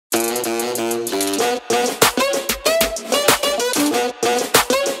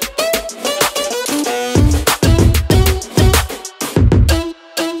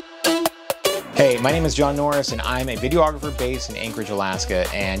is John Norris, and I'm a videographer based in Anchorage, Alaska.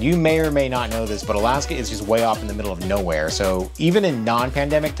 And you may or may not know this, but Alaska is just way off in the middle of nowhere. So even in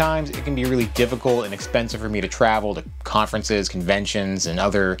non-pandemic times, it can be really difficult and expensive for me to travel to conferences, conventions, and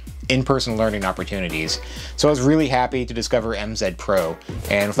other in-person learning opportunities. So I was really happy to discover MZed Pro.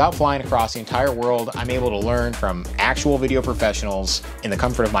 And without flying across the entire world, I'm able to learn from actual video professionals in the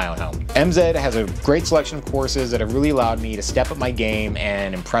comfort of my own home. MZed has a great selection of courses that have really allowed me to step up my game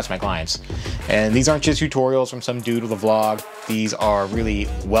and impress my clients. And these aren't just tutorials from some dude with a vlog. These are really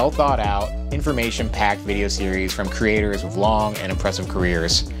well thought out, information-packed video series from creators with long and impressive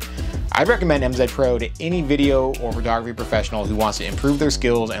careers. I'd recommend MZed Pro to any video or photography professional who wants to improve their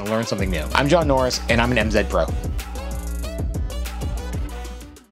skills and learn something new. I'm John Norris, and I'm an MZed Pro.